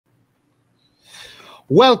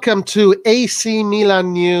Welcome to AC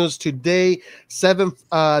Milan News. Today,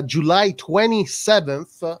 July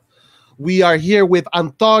 27th. We are here with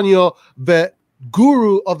Antonio, the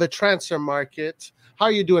guru of the transfer market. How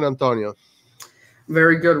are you doing, Antonio?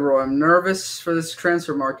 Very good, Roy. I'm nervous for this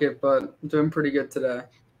transfer market, but I'm doing pretty good today.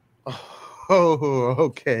 Oh,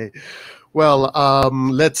 okay. Well,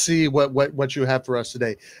 let's see what you have for us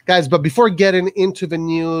today. Guys, but before getting into the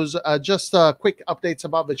news, just quick updates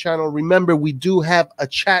about the channel. Remember, we do have a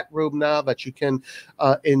chat room now that you can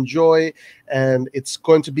enjoy, and it's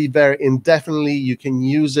going to be there indefinitely. You can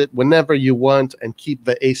use it whenever you want and keep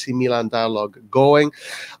the AC Milan dialogue going.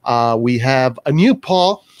 We have a new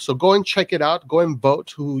poll, so go and check it out. Go and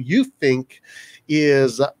vote who you think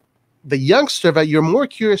is the youngster that you're more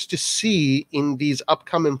curious to see in these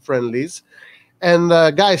upcoming friendlies. And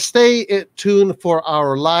guys, stay tuned for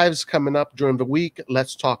our lives coming up during the week.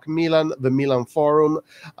 Let's Talk Milan, the Milan Forum,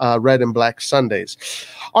 Red and Black Sundays.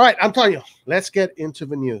 All right, Antonio, let's get into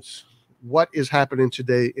the news. What is happening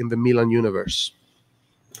today in the Milan universe?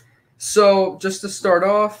 So just to start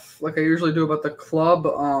off, like I usually do about the club,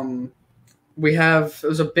 it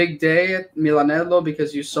was a big day at Milanello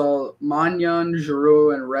because you saw Maignan,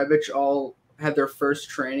 Giroud, and Rebic all had their first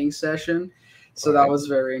training session. So that was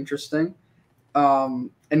very interesting.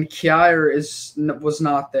 And Kjaer was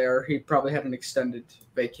not there. He probably had an extended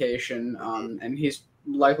vacation, and he's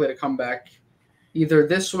likely to come back either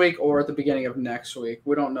this week or at the beginning of next week.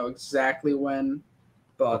 We don't know exactly when,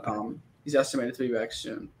 but he's estimated to be back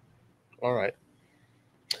soon. All right.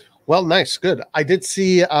 Well, nice, good. I did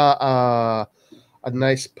see a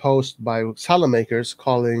nice post by saelemaekers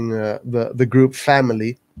calling the group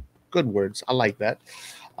family. Good words. I like that.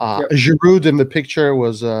 Yep. Giroud in the picture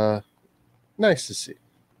was nice to see.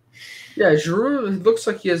 Yeah, Giroud looks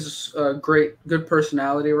like he has a good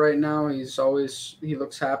personality right now. He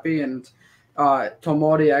looks happy, and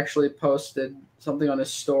tomori actually posted something on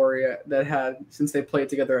his story that had, since they played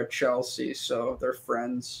together at Chelsea, so they're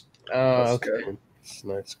friends. Okay. Good. That's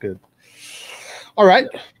nice, good. All right.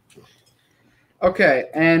 Yeah. Okay,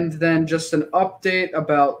 and then just an update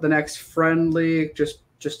about the next friendly, just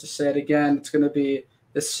to say it again, it's going to be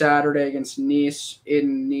this Saturday against Nice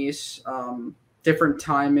in Nice. Different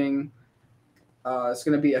timing. It's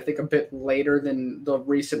going to be, I think, a bit later than the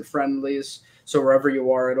recent friendlies. So wherever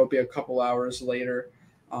you are, it'll be a couple hours later.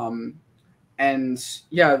 And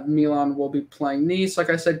yeah, Milan will be playing Nice.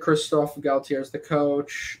 Like I said, Christophe Galtier is the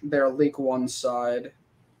coach. They're League One side,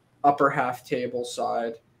 upper half table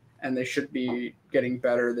side, and they should be getting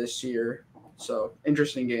better this year. So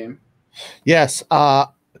interesting game. Yes,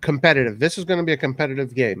 competitive. This is going to be a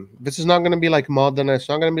competitive game. This is not going to be like Modena. It's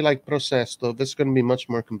not going to be like Prosesto. This is going to be much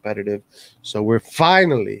more competitive. So we're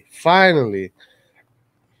finally,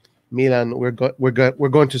 Milan. We're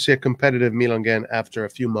going to see a competitive Milan again after a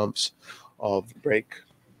few months of break.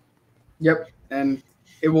 Yep, and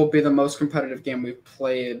it will be the most competitive game we've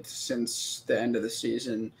played since the end of the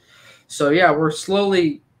season. So yeah, we're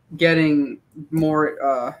slowly getting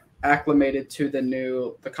more acclimated to the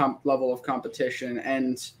level of competition,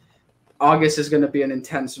 and August is going to be an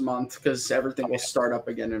intense month because everything will start up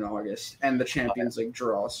again in August and the Champions League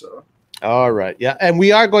draw. So all right, yeah, and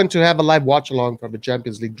we are going to have a live watch along from the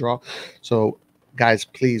Champions League draw. So guys,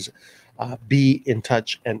 please be in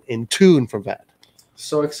touch and in tune for that.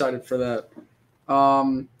 So excited for that.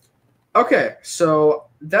 Okay, so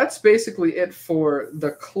that's basically it for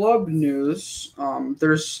the club news.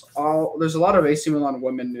 There's a lot of AC Milan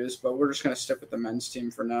women news, but we're just going to stick with the men's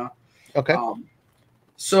team for now. Okay.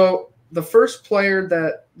 So the first player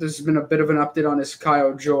that there's been a bit of an update on is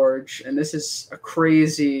Kaio George, and this is a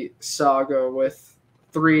crazy saga with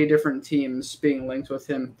 3 different teams being linked with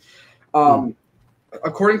him.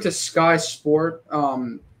 According to Sky Sport,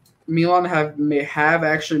 Milan have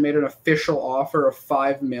actually made an official offer of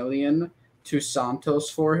 $5 million to Santos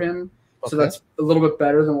for him. Okay. So that's a little bit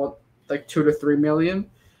better than like $2 to $3 million.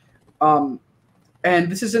 And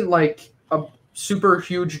this isn't like a super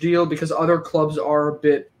huge deal because other clubs are a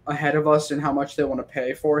bit ahead of us in how much they want to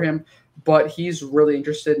pay for him. But he's really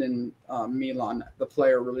interested in Milan. The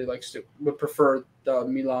player really would prefer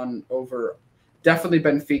Milan over definitely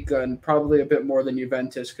Benfica and probably a bit more than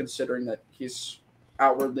Juventus, considering that he's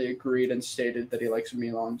outwardly agreed and stated that he likes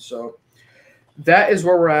Milan. So that is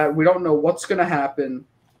where we're at. We don't know what's going to happen.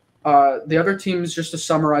 The other teams, just to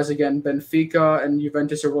summarize again, Benfica and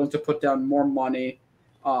Juventus are willing to put down more money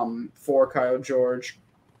for Kaio George.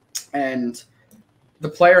 And the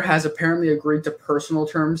player has apparently agreed to personal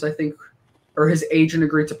terms, I think, or his agent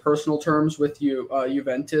agreed to personal terms with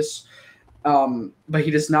Juventus. But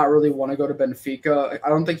he does not really want to go to Benfica. I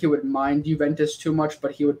don't think he would mind Juventus too much,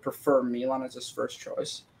 but he would prefer Milan as his first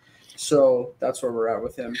choice. So that's where we're at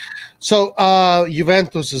with him. So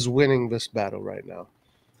Juventus is winning this battle right now,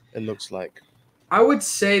 it looks like. I would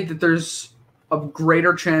say that there's a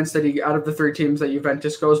greater chance that out of the three teams that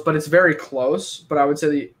Juventus goes, but it's very close. But I would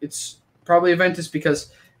say it's probably Juventus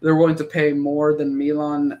because they're willing to pay more than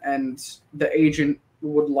Milan, and the agent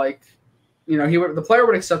would like, the player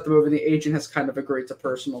would accept the move, and the agent has kind of agreed to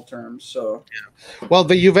personal terms. So, yeah. Well,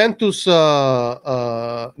 the Juventus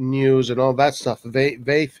news and all that stuff,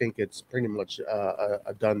 they think it's pretty much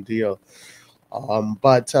a done deal.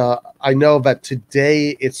 But I know that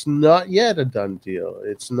today it's not yet a done deal.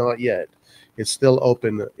 It's not yet. It's still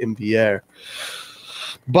open in the air.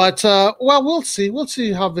 But, well, we'll see. We'll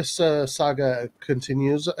see how this saga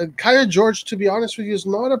continues. Kjaer George, to be honest with you, is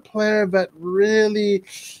not a player that really,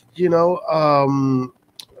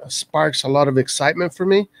 sparks a lot of excitement for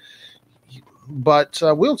me. But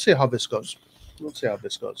we'll see how this goes. We'll see how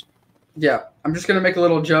this goes. Yeah, I'm just gonna make a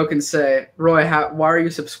little joke and say, Roy, why are you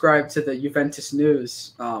subscribed to the Juventus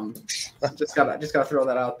news? Just gotta throw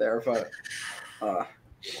that out there. But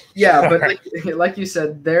yeah, but like you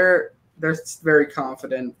said, they're very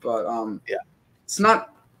confident, but yeah, it's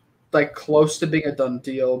not like close to being a done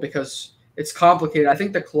deal because it's complicated. I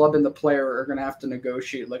think the club and the player are gonna have to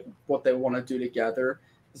negotiate like what they want to do together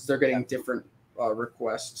because they're getting different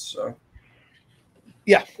requests. So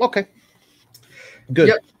yeah, okay, good.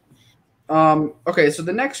 Yep. Okay, so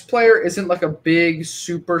the next player isn't like a big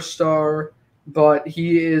superstar, but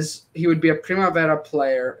he would be a Primavera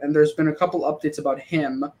player, and there's been a couple updates about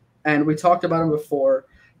him, and we talked about him before,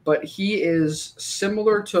 but he is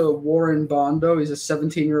similar to Warren Bondo. He's a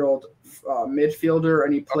 17-year-old midfielder,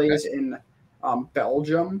 and he plays in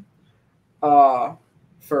Belgium for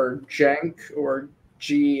Genk or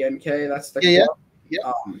GNK. That's the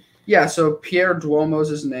club. Yeah. So Pierre Dwomoh is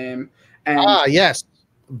his name. And yes.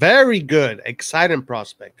 Very good. Exciting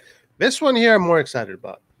prospect. This one here I'm more excited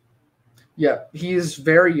about. Yeah, he's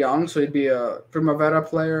very young, so he'd be a Primavera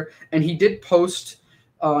player. And he did post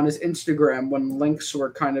on his Instagram when links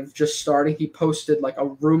were kind of just starting. He posted like a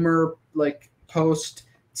rumor post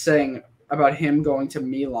saying about him going to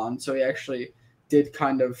Milan. So he actually did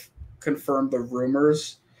kind of confirm the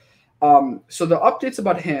rumors. So the updates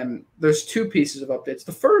about him, there's two pieces of updates.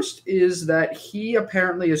 The first is that he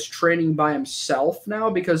apparently is training by himself now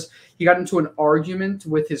because he got into an argument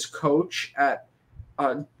with his coach at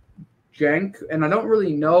Genk. And I don't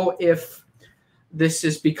really know if this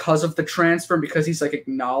is because of the transfer, because he's like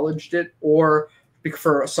acknowledged it, or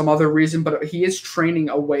for some other reason, but he is training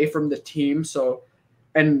away from the team. So,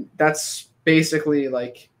 and that's basically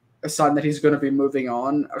like a sign that he's going to be moving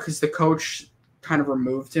on because the coach kind of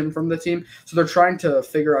removed him from the team. So they're trying to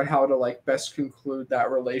figure out how to like best conclude that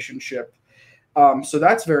relationship. So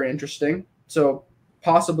that's very interesting. So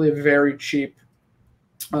possibly a very cheap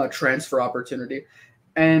transfer opportunity.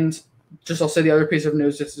 And just I'll say the other piece of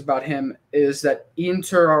news that's about him is that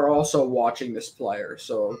Inter are also watching this player.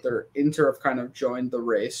 So Inter have kind of joined the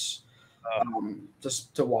race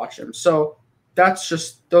just to watch him. So those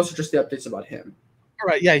are just the updates about him. All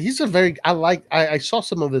right, yeah, he's I saw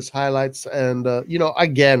some of his highlights, and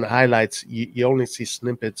again, highlights you only see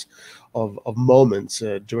snippets of moments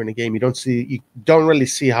during the game. You don't really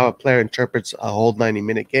see how a player interprets a whole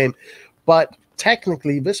 90-minute game, but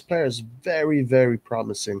technically, this player is very, very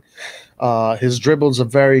promising. His dribbles are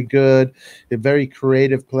very good, a very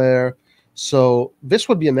creative player. So this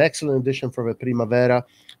would be an excellent addition for the Primavera.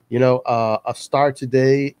 A star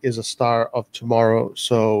today is a star of tomorrow.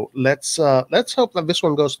 So let's hope that this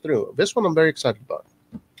one goes through. This one I'm very excited about.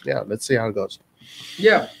 Yeah, let's see how it goes.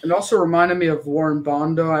 Yeah, and also reminded me of Warren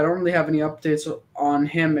Bondo. I don't really have any updates on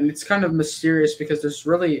him, and it's kind of mysterious because there's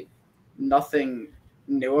really nothing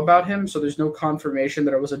new about him, so there's no confirmation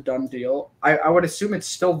that it was a done deal. I would assume it's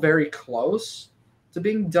still very close to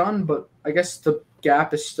being done, but I guess the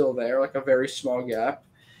gap is still there, like a very small gap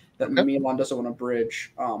that Milan doesn't want to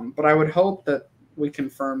bridge. But I would hope that we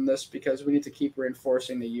confirm this because we need to keep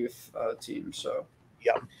reinforcing the youth team. So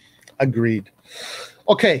yeah, agreed.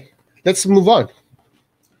 Okay, let's move on.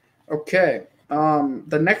 Okay,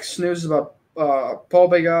 the next news is about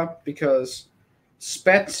Pobega because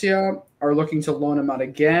Spezia are looking to loan him out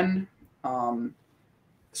again.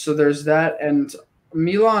 So there's that. And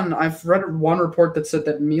Milan, I've read one report that said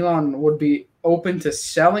that Milan would be open to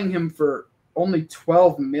selling him for only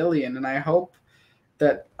 12 million. And I hope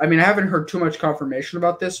that, I haven't heard too much confirmation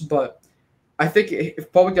about this, but I think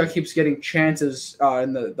if Pobega keeps getting chances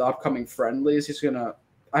in the upcoming friendlies,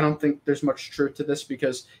 I don't think there's much truth to this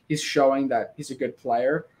because he's showing that he's a good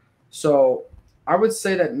player. So I would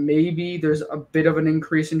say that maybe there's a bit of an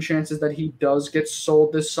increase in chances that he does get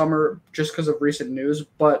sold this summer just because of recent news.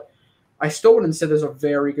 But I still wouldn't say there's a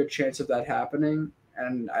very good chance of that happening.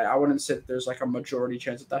 And I wouldn't say that there's like a majority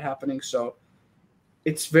chance of that happening. So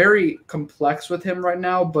it's very complex with him right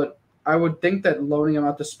now. But I would think that loaning him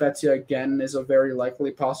out to Spezia again is a very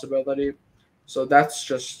likely possibility. So that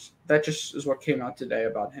just is what came out today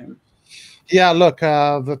about him. Yeah, look,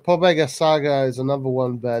 the Pobega saga is another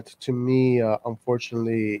one that, to me,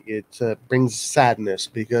 unfortunately, it brings sadness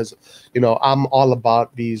because, I'm all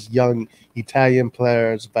about these young Italian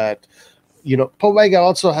players that, Pobega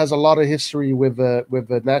also has a lot of history with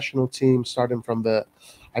the national team, starting from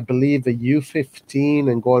I believe, the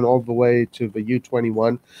U15 and going all the way to the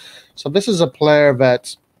U21. So this is a player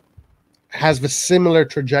that has the similar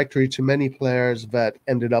trajectory to many players that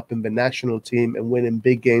ended up in the national team and winning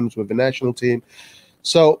big games with the national team.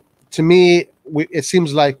 So to me, it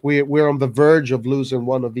seems like we're on the verge of losing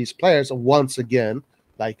one of these players once again,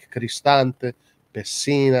 like Cristante,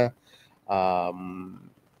 Pessina, and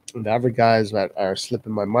the other guys that are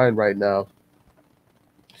slipping my mind right now.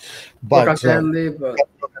 But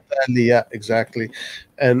yeah, exactly,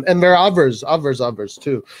 and there are others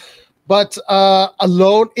too. But a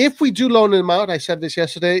loan, if we do loan him out, I said this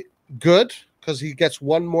yesterday, good, because he gets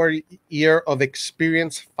one more year of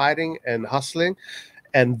experience fighting and hustling.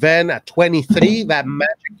 And then at 23, that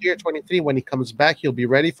magic year, 23, when he comes back, he'll be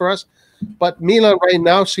ready for us. But Milan right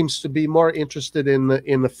now seems to be more interested in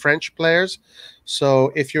the French players.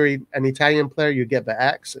 So if you're an Italian player, you get the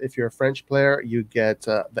Axe. If you're a French player, you get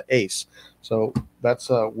the Ace. So that's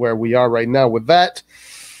where we are right now with that.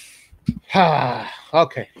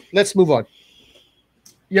 Okay, let's move on.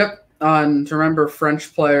 Yep. And remember,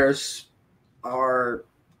 French players are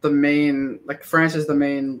the main, like France is the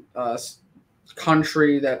main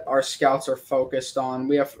country that our scouts are focused on.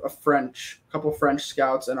 We have a couple French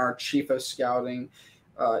scouts, and our chief of scouting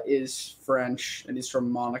is French, and he's from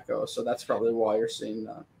Monaco. So that's probably why you're seeing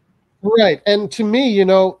that. Right. And to me,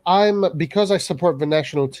 because I support the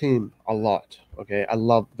national team a lot. Okay. I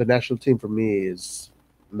love the national team. For me is,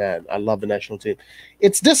 man, I love the national team.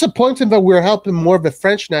 It's disappointing that we're helping more the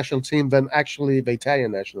French national team than actually the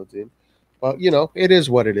Italian national team. But, it is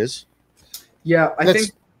what it is. Yeah,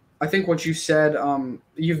 I think what you said,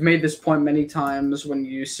 you've made this point many times when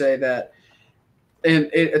you say that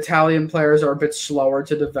Italian players are a bit slower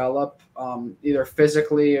to develop, either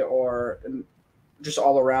physically or just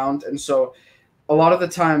all around. And so a lot of the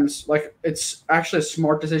times, like, it's actually a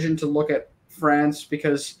smart decision to look at France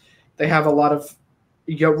because they have a lot of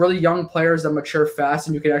really young players that mature fast,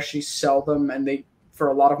 and you can actually sell them for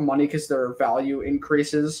a lot of money because their value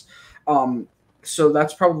increases. So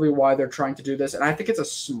that's probably why they're trying to do this. And I think it's a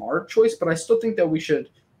smart choice, but I still think that we should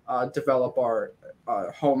develop our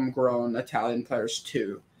homegrown Italian players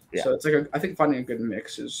too. Yeah. So it's I think finding a good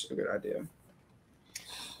mix is a good idea.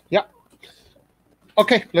 Yeah.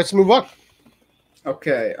 Okay, let's move on.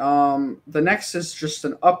 Okay. The next is just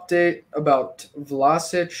an update about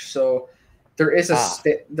Vlasic. So there is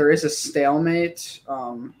a stalemate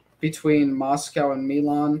between Moscow and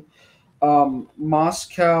Milan.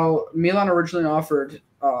 Milan originally offered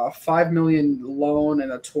 5 million loan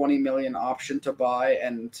and a 20 million option to buy,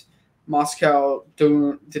 and Moscow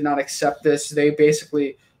did not accept this. They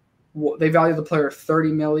basically value the player at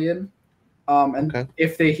 30 million. And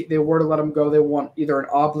if they were to let him go, they want either an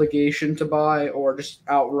obligation to buy or just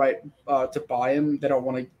outright to buy him. They don't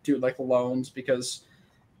want to do like loans because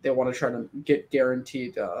they want to try to get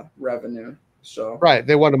guaranteed revenue. So right,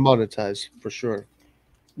 they want to monetize for sure.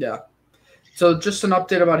 Yeah. So just an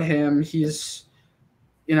update about him. He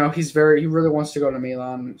really wants to go to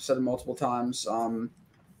Milan. Said it multiple times.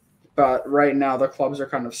 But right now the clubs are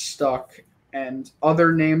kind of stuck, and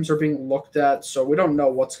other names are being looked at. So we don't know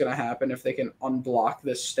what's going to happen, if they can unblock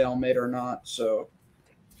this stalemate or not. So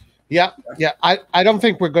yeah. I don't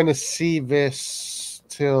think we're going to see this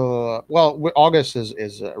till August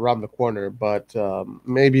is around the corner, but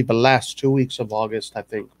maybe the last 2 weeks of August, I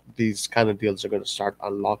think these kind of deals are going to start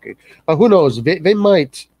unlocking. But who knows? They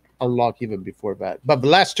might unlock even before that. But the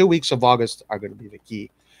last 2 weeks of August are going to be the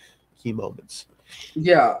key moments.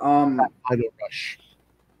 Yeah. I don't rush.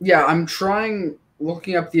 Yeah, I'm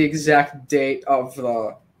looking up the exact date of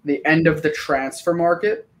the end of the transfer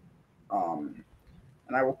market, and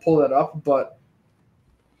I will pull that up. But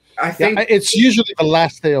I think it's usually the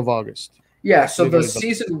last day of August. Yeah, so the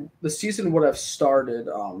season would have started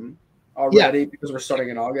already because we're starting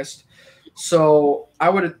in August. So I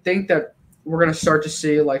would think that we're going to start to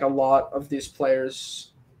see like a lot of these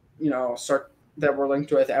players, start that we're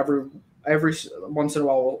linked with every once in a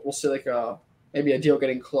while. We'll see like a maybe a deal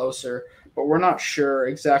getting closer, but we're not sure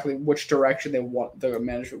exactly which direction the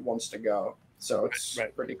management wants to go. So it's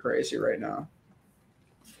pretty crazy right now.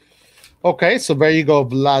 Okay, so there you go,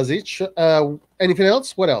 Vlasic. Anything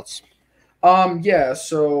else? What else? Yeah,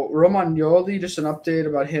 so Romagnoli, just an update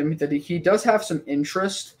about him, that he does have some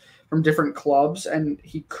interest from different clubs, and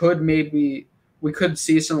we could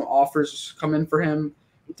see some offers come in for him,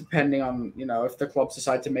 depending on, if the clubs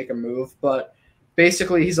decide to make a move. But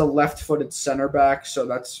basically, he's a left-footed center back, so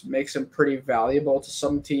that makes him pretty valuable to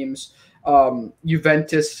some teams.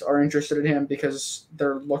 Juventus are interested in him because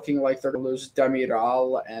they're looking like they're going to lose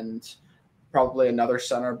Demiral and probably another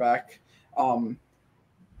center back.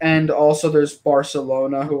 And also there's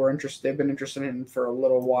Barcelona who are interested. They've been interested in him for a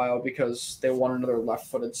little while because they want another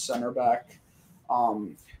left-footed center back.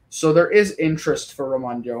 So there is interest for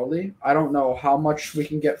Romagnoli. I don't know how much we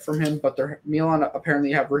can get from him, but Milan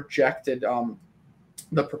apparently have rejected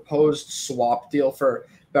the proposed swap deal for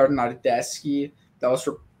Bernardeschi that was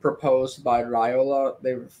proposed by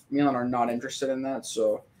Raiola. Milan are not interested in that,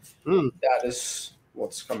 so that is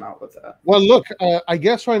what's come out with that. Well, look, I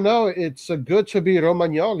guess right now it's good to be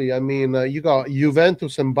Romagnoli. I mean, you got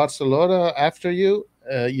Juventus and Barcelona after you,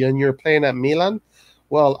 and you're playing at Milan.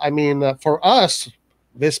 Well, I mean, for us,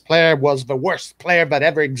 this player was the worst player that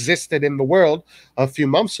ever existed in the world a few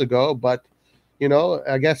months ago. But,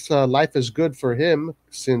 I guess life is good for him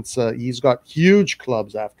since he's got huge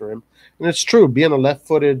clubs after him. And it's true, being a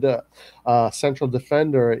left-footed central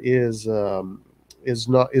defender is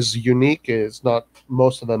unique. Is not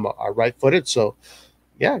most of them are right-footed, so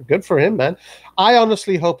yeah, good for him, man. I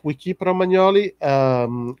honestly hope we keep Romagnoli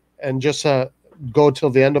and just go till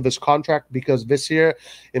the end of his contract, because this year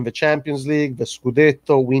in the Champions League, the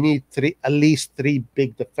Scudetto, we need at least three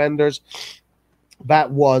big defenders.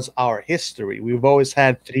 That was our history. We've always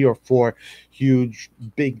had 3 or 4 huge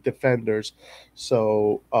big defenders.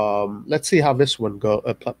 So let's see how this one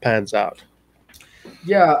pans out.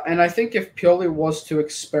 Yeah, and I think if Pioli was to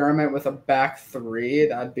experiment with a back 3,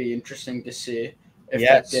 that'd be interesting to see if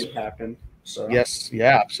that did happen. So yes,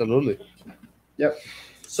 yeah, absolutely. Yep.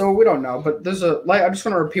 So we don't know, but I'm just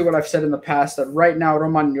going to repeat what I've said in the past, that right now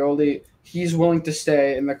Romagnoli, he's willing to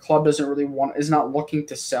stay, and the club is not looking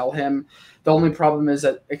to sell him. The only problem is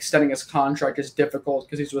that extending his contract is difficult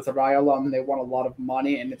because he's with Raiola and they want a lot of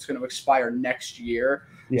money, and it's going to expire next year.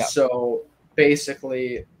 Yeah. So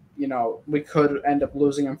basically, we could end up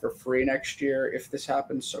losing him for free next year if this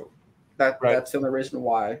happens. So that's the only reason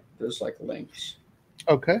why there's links.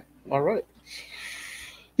 Okay. All right.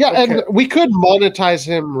 Yeah, okay. And we could monetize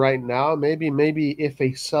him right now. Maybe if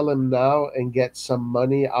they sell him now and get some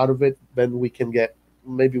money out of it, then we can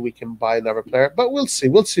buy another player. But we'll see.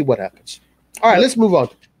 We'll see what happens. All right, let's move on.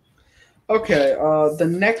 Okay. The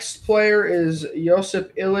next player is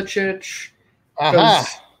Josip Ilicic.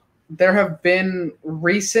 There have been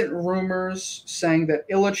recent rumors saying that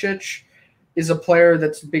Ilicic is a player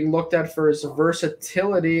that's being looked at for his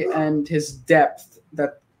versatility and his depth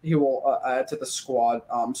that he will add to the squad.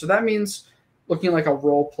 So that means looking like a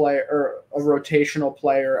role player or a rotational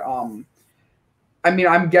player.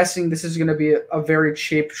 I'm guessing this is going to be a very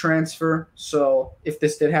cheap transfer. So if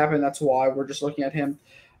this did happen, that's why we're just looking at him.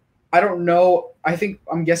 I don't know.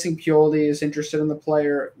 I'm guessing Pioli is interested in the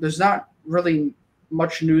player. There's not really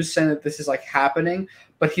much news saying that this is happening,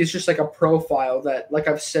 but he's just a profile that, like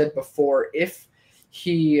I've said before, if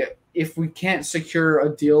we can't secure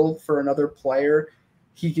a deal for another player,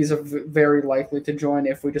 he is very likely to join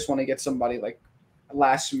if we just want to get somebody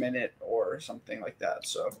last minute or something like that.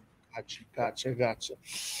 So gotcha.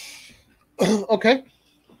 Okay.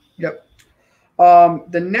 Yep.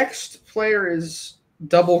 The next player is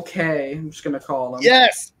Double K. I'm just gonna call him.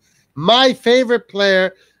 Yes, my favorite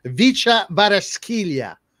player, Khvicha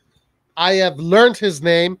Kvaratskhelia. I have learned his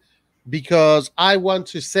name because I want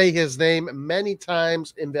to say his name many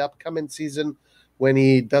times in the upcoming season when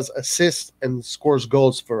he does assists and scores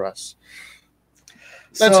goals for us.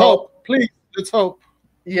 Let's hope. Please, let's hope.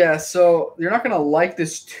 Yeah, so you're not going to like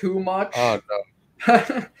this too much. Oh,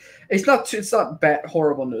 no. It's not bad,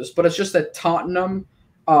 horrible news, but it's just that Tottenham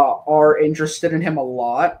are interested in him a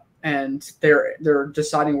lot, and they're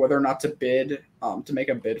deciding whether or not to bid, to make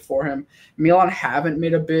a bid for him. Milan haven't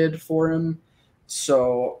made a bid for him,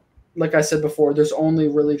 so like I said before, there's only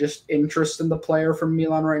really just interest in the player from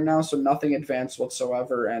Milan right now, so nothing advanced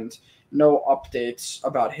whatsoever, and no updates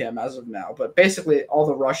about him as of now. But basically, all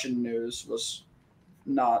the Russian news was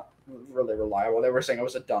not really reliable. They were saying it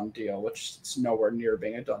was a done deal, which is nowhere near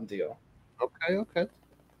being a done deal. Okay.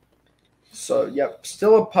 So, yep,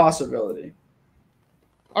 still a possibility.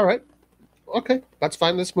 All right. Okay, that's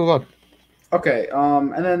fine. Let's move on. Okay,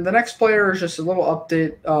 and then the next player is just a little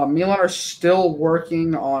update. Milan are still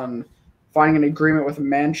working on finding an agreement with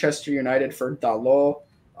Manchester United for Dalot.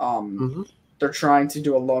 Um, Hmm. they're trying to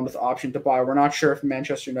do a loan with option to buy. We're not sure if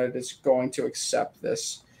Manchester United is going to accept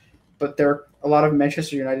this, but there a lot of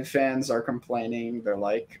Manchester United fans are complaining. They're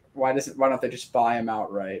like, why don't they just buy him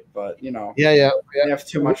outright? But Yeah, yeah, yeah. they have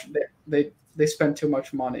too much. They spend too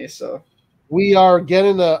much money. So We are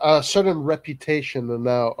getting a certain reputation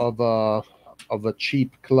now of a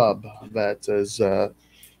cheap club that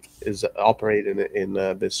is operating in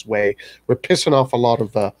this way. We're pissing off a lot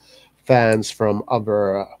of fans from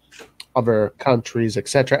other countries,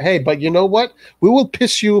 etc. Hey, but you know what? We will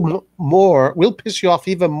piss you more. We'll piss you off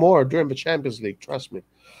even more during the Champions League. Trust me.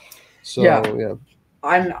 yeah, So yeah,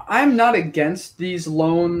 I'm not against these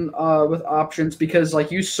loan with options because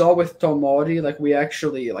like you saw with Tomori, like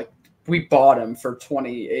we bought him for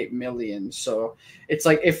 28 million. So it's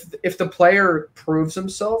like if the player proves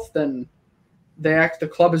himself, then the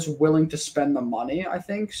club is willing to spend the money, I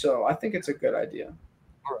think. So I think it's a good idea.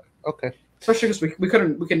 all right, okay, Especially because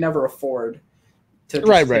we could never afford to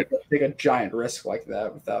right, just right. take a giant risk like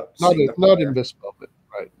that without Not seeing the not in player. this moment,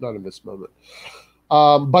 right? Not in this moment.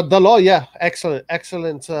 But Dalot, yeah,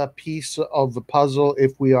 excellent piece of the puzzle.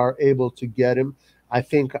 If we are able to get him, I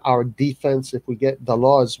think our defense, if we get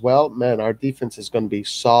Dalot as well, man, our defense is going to be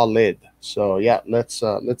solid. So yeah, let's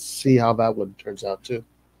see how that one turns out too.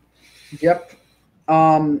 Yep.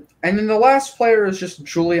 And then the last player is just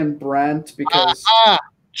Julian Brandt because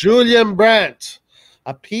Julian Brandt,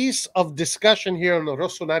 a piece of discussion here on the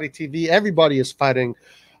Rossonari TV. Everybody is fighting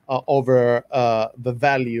over the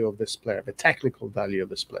value of this player, the technical value of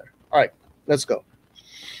this player. All right, let's go.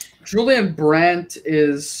 Julian Brandt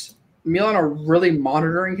is Milan are really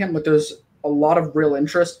monitoring him, but there's a lot of real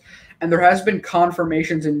interest, and there has been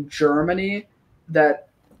confirmations in Germany that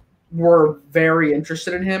were very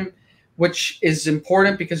interested in him, which is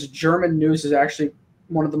important because German news is actually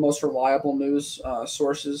one of the most reliable news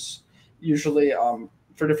sources usually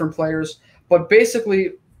for different players. But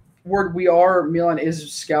basically, where we are, Milan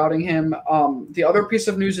is scouting him. The other piece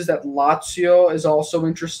of news is that Lazio is also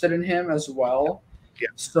interested in him as well. Yeah.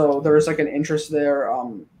 So there's like an interest there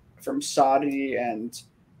from Saudi, and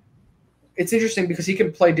it's interesting because he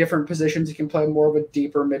can play different positions. He can play more of a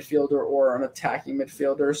deeper midfielder or an attacking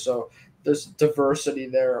midfielder. So there's diversity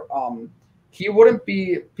there. He wouldn't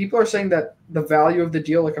be. People are saying that the value of the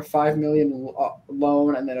deal, like a 5 million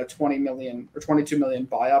loan and then a 20 million or 22 million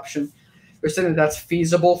buy option, they're saying that that's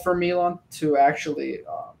feasible for Milan to actually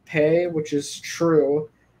pay, which is true,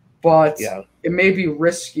 but Yeah. it may be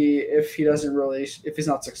risky if if he's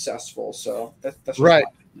not successful. So that's just Right.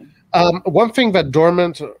 my opinion. One thing that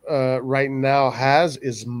Dortmund right now has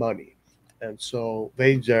is money, and so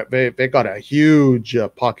they got a huge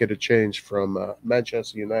pocket of change from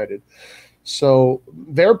Manchester United. So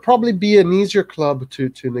there'll probably be an easier club to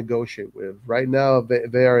negotiate with. Right now,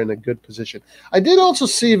 they are in a good position. I did also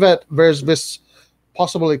see that there's this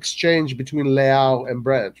possible exchange between Leao and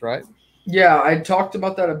Brandt, right? Yeah, I talked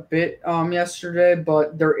about that a bit yesterday,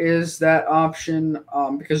 but there is that option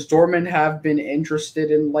because Dortmund have been interested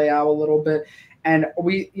in Leao a little bit, and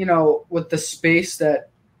with the space that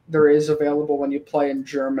there is available when you play in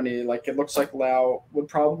Germany, like it looks like Leao would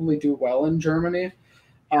probably do well in Germany.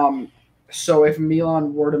 Um, so if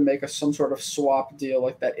Milan were to make some sort of swap deal,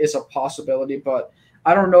 like that is a possibility, but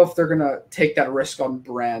I don't know if they're gonna take that risk on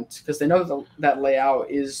Brandt because they know that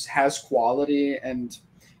Leao has quality and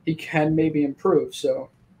he can maybe improve. So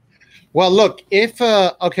Well, look, if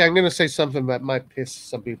okay, I'm going to say something that might piss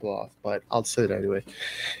some people off, but I'll say it anyway.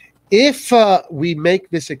 If we make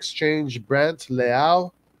this exchange, Brandt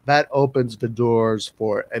Leao, that opens the doors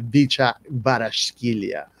for a Khvicha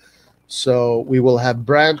Varashkilia. So we will have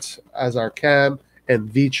Brandt as our cam and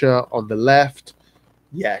Khvicha on the left.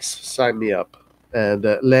 Yes, sign me up. And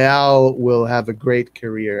Leao will have a great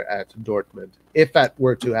career at Dortmund if that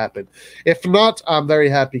were to happen. If not, I'm very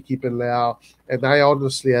happy keeping Leao. And I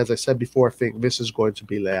honestly, as I said before, think this is going to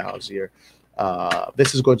be Leao's year.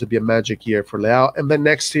 This is going to be a magic year for Leao. And then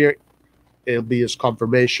next year, it'll be his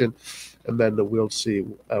confirmation. And then we'll see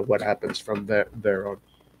what happens from there on.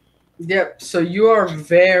 yep. So you are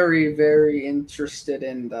very, very interested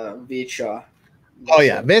in the Khvicha. Oh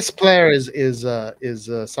yeah, this player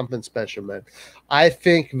is something special, man. I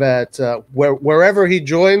think that wherever he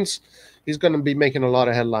joins, he's going to be making a lot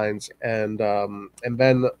of headlines, and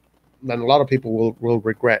then a lot of people will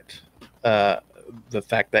regret the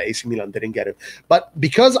fact that AC Milan didn't get him. But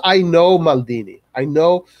because I know Maldini, I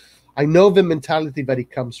know the mentality that he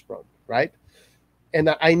comes from, right?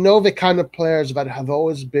 And I know the kind of players that have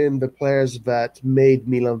always been the players that made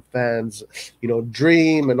Milan fans,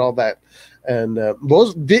 dream and all that. And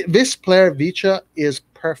this player, Khvicha, is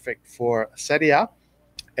perfect for Serie A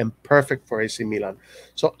and perfect for AC Milan.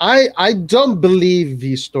 So I don't believe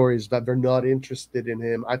these stories that they're not interested in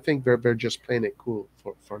him. I think they're just playing it cool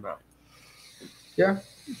for now. Yeah,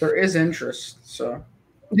 there is interest. So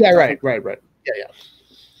yeah, right. Yeah.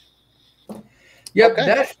 Yep,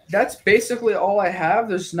 Okay. that's basically all I have.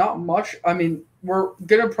 There's not much. I mean, we're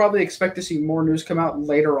gonna probably expect to see more news come out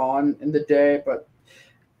later on in the day, but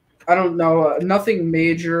I don't know, nothing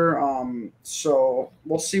major. So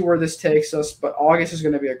we'll see where this takes us. But August is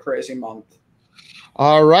going to be a crazy month.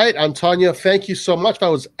 All right, Antonio, thank you so much. That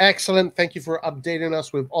was excellent. Thank you for updating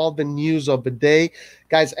us with all the news of the day.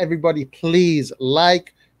 Guys, everybody, please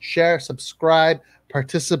like, share, subscribe,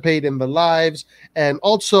 participate in the lives, and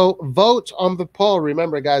also vote on the poll.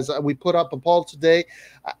 Remember, guys, we put up a poll today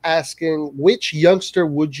asking which youngster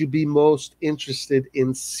would you be most interested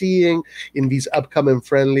in seeing in these upcoming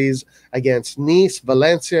friendlies against Nice,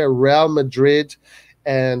 Valencia, Real Madrid,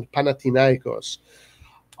 and Panathinaikos.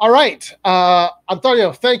 All right,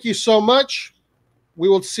 Antonio, thank you so much. We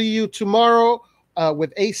will see you tomorrow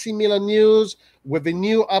with AC Milan news, with the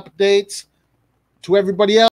new updates. To everybody else,